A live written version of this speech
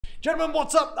Gentlemen,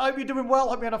 what's up? I hope you're doing well.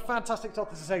 I hope you had a fantastic talk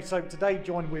to say. So today,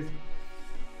 joined with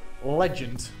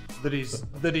legend that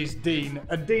is Dean.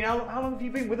 And Dean, how long have you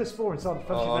been with us for inside the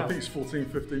Fellowship now? I think it's 14,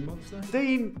 15 months now.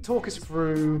 Dean, talk us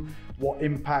through what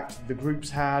impact the group's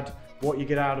had, what you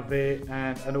get out of it,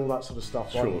 and all that sort of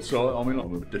stuff. Sure. Right? So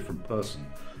I'm a different person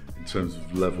in terms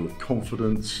of level of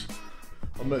confidence.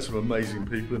 I've met some amazing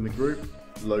people in the group.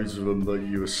 Loads of them that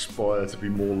you aspire to be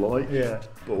more like. Yeah.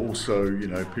 But also, you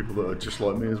know, people that are just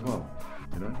like me as well.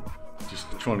 You know, just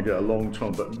trying to get along,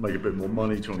 trying to make a bit more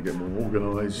money, trying to get more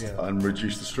organised, and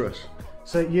reduce the stress.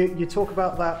 So you talk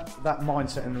about that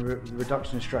mindset and the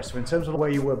reduction in stress. So in terms of where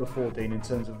you were before, Dean, in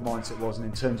terms of mindset was, and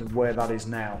in terms of where that is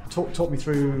now, talk me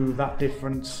through that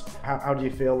difference. How do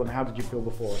you feel, and how did you feel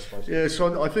before, I suppose? Yeah,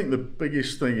 so I think the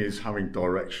biggest thing is having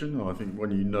direction. And I think when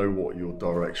you know what your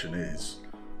direction is,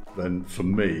 then for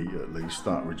me at least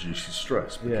that reduces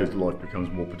stress, because life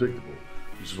becomes more predictable,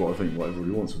 which is what I think what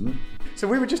everybody wants, isn't it? So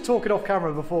we were just talking off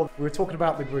camera before. We were talking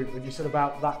about the group, and you said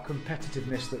about that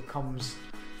competitiveness that comes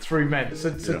through men.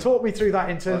 So talk me through that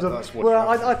in terms of, well,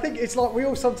 I think it's like we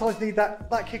all sometimes need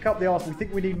that kick up the arse. We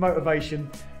think we need motivation,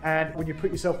 and when you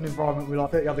put yourself in an environment with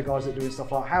like 30 other guys that are doing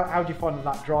stuff like, how do you find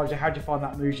that drives you? How do you find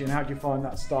that moves you? And how do you find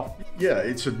that stuff? Yeah,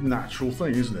 it's a natural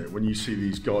thing, isn't it? When you see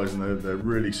these guys and they're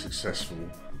really successful,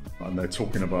 and they're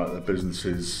talking about their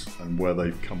businesses and where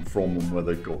they've come from and where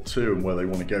they've got to and where they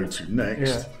want to go to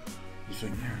next, you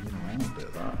think, yeah, you know, I want a bit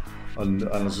of that. And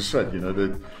as I said, you know,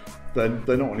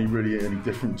 they're not only really any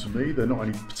different to me, they're not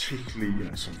only particularly, you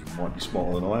know, some of them might be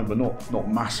smarter than I am, but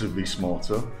not massively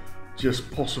smarter,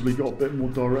 just possibly got a bit more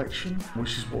direction,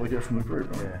 which is what they get from the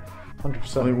group, right? Yeah. 100%.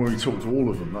 I think when we talk to all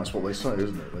of them, that's what they say,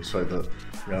 isn't it? They say that,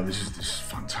 you know, this is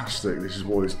fantastic. This is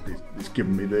what it's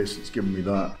given me this. It's given me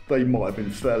that. They might have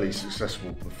been fairly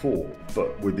successful before,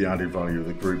 but with the added value of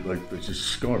the group, they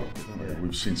just skyrocket.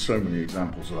 We've seen so many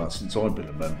examples of that since I've been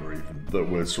a member, even that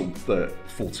were sort of there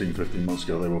 14, 15 months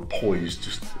ago. They were poised,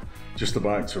 just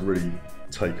about to really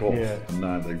take off, and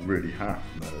now they really have.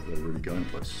 And they're really going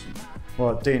places.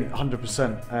 Well, Dean,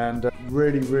 100%, and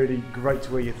really, really great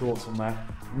to hear your thoughts on that.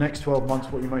 Next 12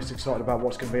 months, what you're most excited about,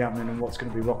 what's going to be happening and what's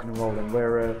going to be rocking and rolling?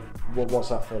 What's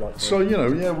that feel like? So, you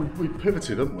know, we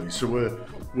pivoted, haven't we? So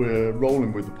we're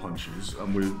rolling with the punches,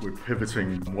 and we're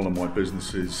pivoting one of my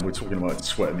businesses. We're talking about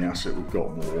sweating the asset we've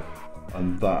got more,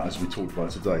 and that, as we talked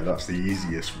about today, that's the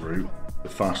easiest route, the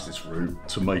fastest route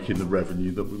to making the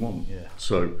revenue that we want. Yeah.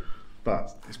 So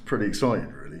that is pretty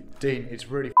exciting, really. Dean, it's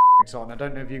really exciting. I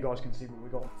don't know if you guys can see, but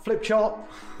we've got a flip chart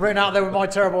written out there with my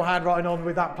terrible handwriting on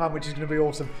with that plan, which is going to be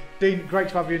awesome. Dean, great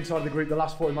to have you inside the group. The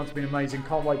last 40 months have been amazing.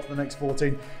 Can't wait for the next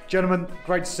 14. Gentlemen,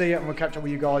 great to see you, and we'll catch up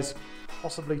with you guys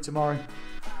possibly tomorrow.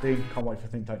 Dean, can't wait for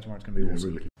Think Tank tomorrow. It's going to be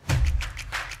awesome. Really.